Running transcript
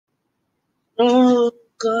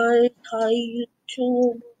guys, hi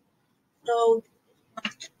YouTube. So,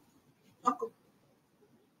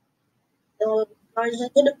 guys, I'm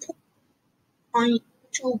gonna put on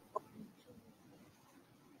YouTube.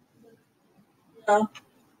 Yeah,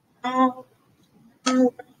 now, now,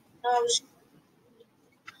 now,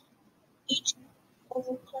 each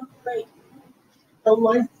overcome right. The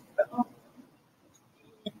life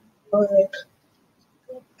like,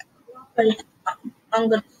 like, I'm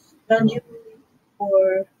gonna spend it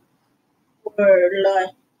for, like,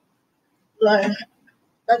 like,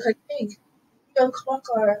 like I think 3 o'clock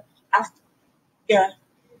or after, yeah,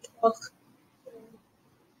 3 o'clock.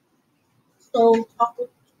 So, talk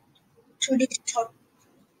to this talk.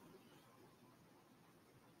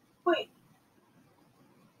 Wait,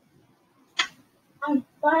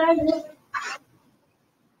 but I never.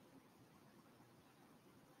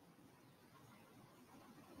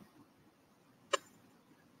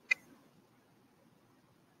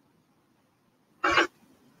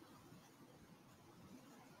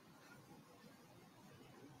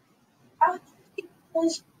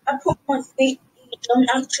 I put my feet. I'm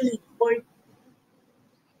actually bored.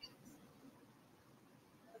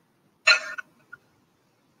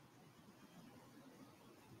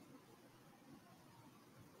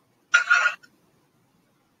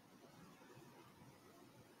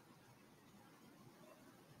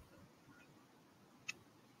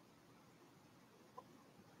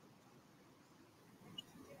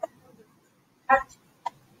 I'm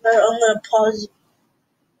gonna pause.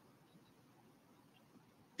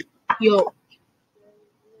 Yo,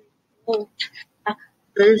 oh,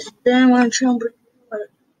 there's damn one Trump.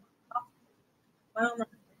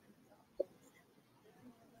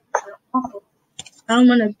 I'm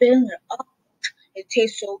gonna build it up. It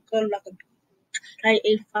tastes so good like a beef. I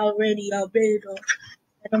ate already already.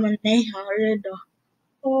 I'm gonna name already.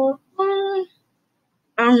 Oh,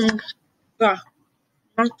 yeah,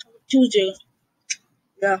 my Tuesday.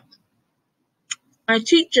 Yeah, my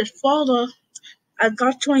teacher's father. I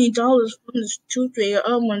got $20 from this Tuesday.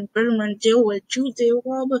 I'm gonna Berman deal with Tuesday.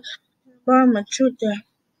 Robert, Berman Tuesday.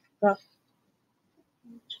 Yeah,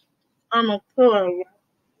 I'm a poor.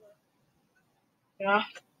 Yeah,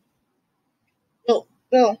 yo,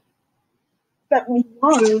 yo, let me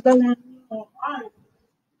water. Let me know.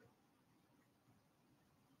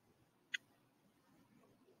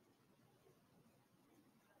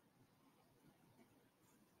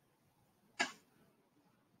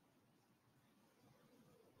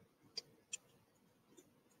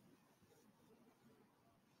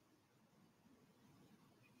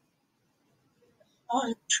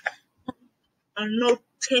 I know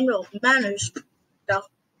table manners. Yeah,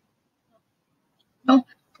 no,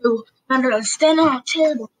 to understand our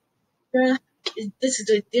table. Yeah, this is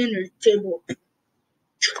a dinner table.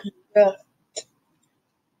 Yeah,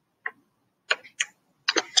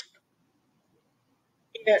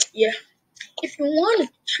 yeah. If you want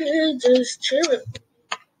to chill, just chill it.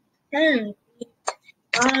 And,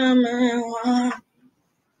 yeah, uh,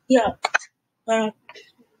 yeah,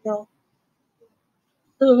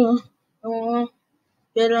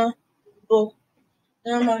 get a book.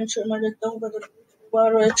 I'm on to my little bit of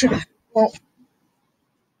water. Well,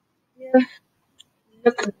 yeah,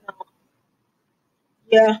 look at now.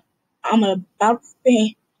 Yeah, I'm about to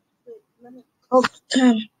pay. Let me go to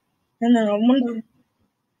time. And then I wonder,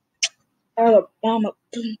 Alabama.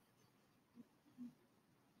 Excuse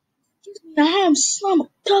me, I am some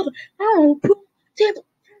cover. I don't put table.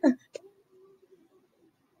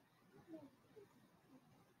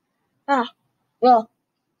 Ah, well,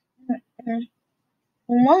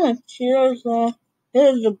 one cheers,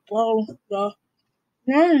 here's the ball,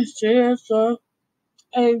 one cheers, a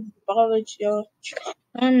ball,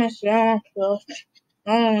 I'm a sound,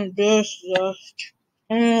 I'm this,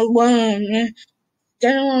 and one,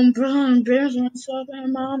 then one brown bears and stuff,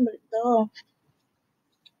 and mom, but dog,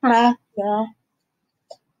 yeah,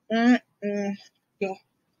 yeah, yeah,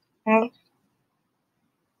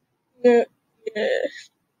 yeah,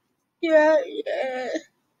 yeah, yeah.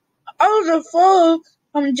 On the phone,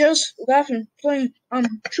 I'm just laughing, playing,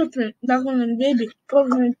 I'm tripping, like on a baby,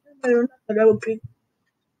 covering that would be.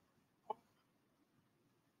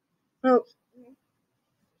 Oh,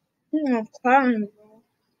 I'm crying, bro.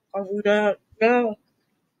 Oh, yeah, yeah,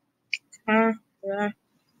 yeah, yeah,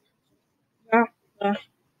 yeah, yeah,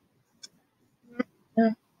 yeah,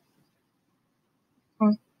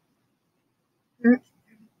 yeah.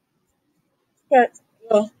 But,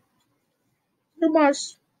 yeah, too much,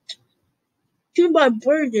 to my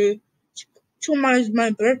birthday,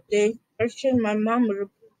 my birthday, I sent my mom a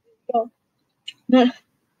birthday, no,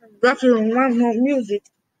 record and want no music,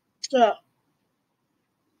 so,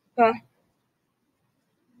 Yeah,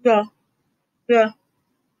 yeah, yeah.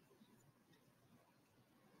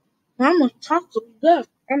 I'm gonna talk to that.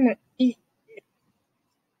 I'm gonna eat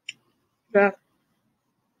that.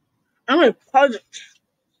 I'm gonna pause it.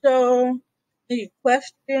 So, the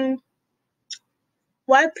question,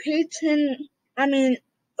 why Peyton? I mean,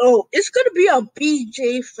 oh, it's gonna be a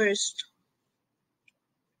BJ first.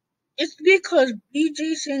 It's because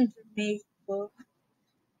BJ's in Jamaica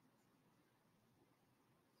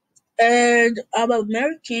and I'm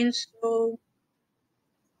American, so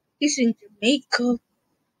he's in Jamaica,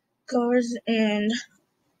 cause and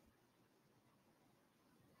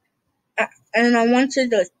I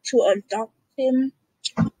wanted to adopt him.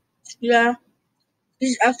 Yeah,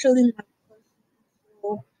 he's actually my cousin.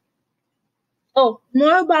 So, oh,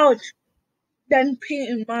 more about Dan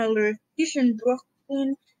Peyton Myler. He's in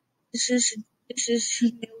Brooklyn. This is this is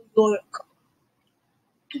New York.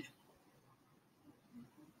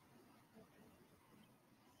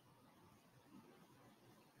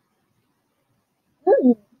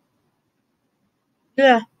 Ooh,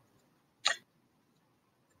 yeah,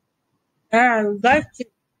 I like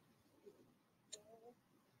it.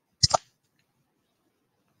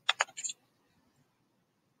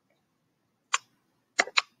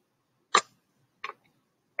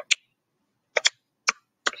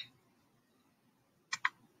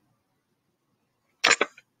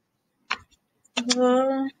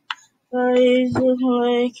 Guys,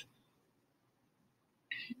 like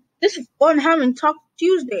this is fun having Talk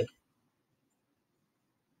Tuesday.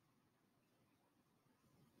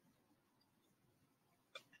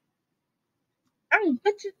 I'm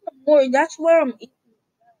getting some more. That's where I'm eating.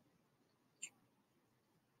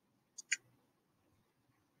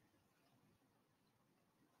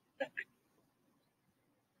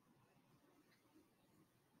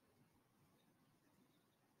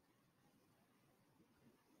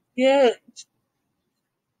 Yeah,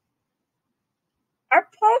 I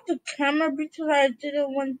paused the camera because I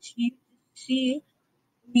didn't want you to see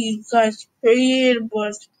me guys create,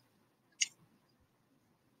 but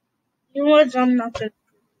you know what? I'm not gonna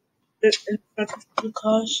do it in front of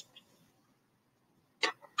because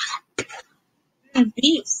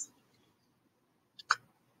beef.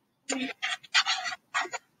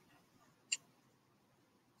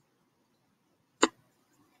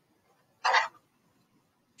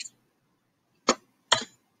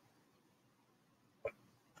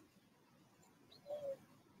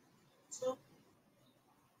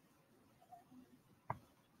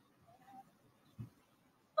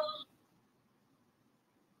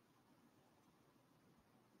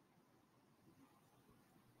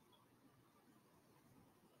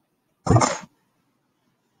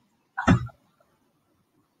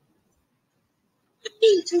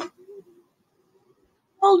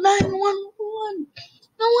 Oh, 911.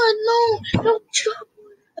 No one, no, no trouble.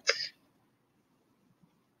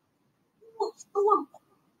 No,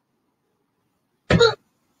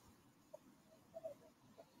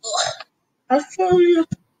 I feel you.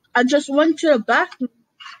 I just went to the bathroom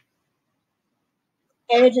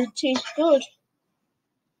and it tastes good.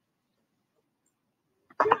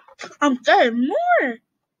 I'm getting more.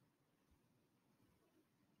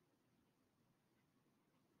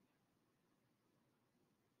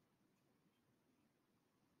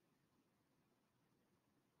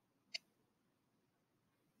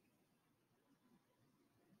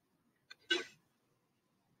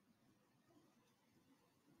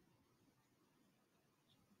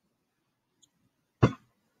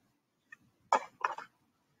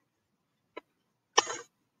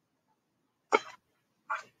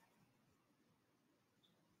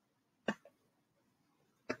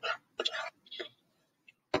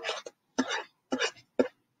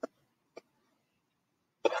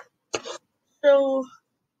 So,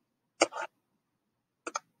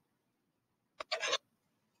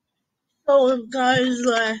 so guys,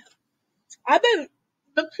 I've been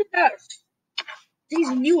looking at these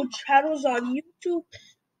new channels on YouTube,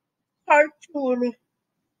 cartoon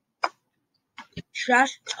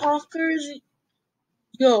trash talkers.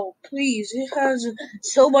 Yo, please, it has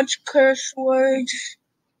so much curse words.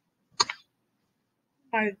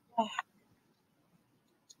 My God,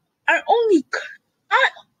 I only, I,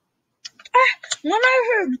 I, when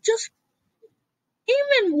I heard just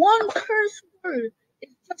even one curse word,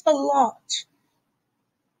 it's just a lot.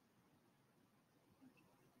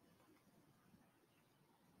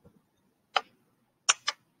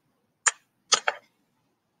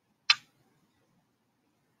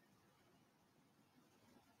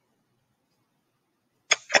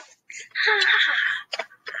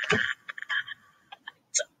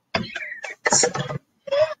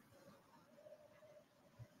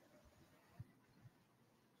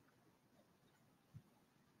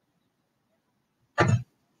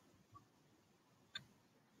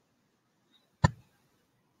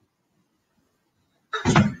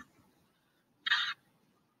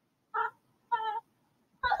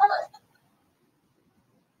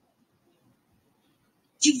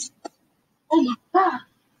 Jesus. Oh my God.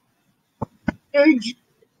 Thank you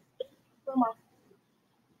for my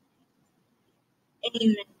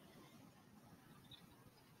amen.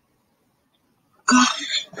 God.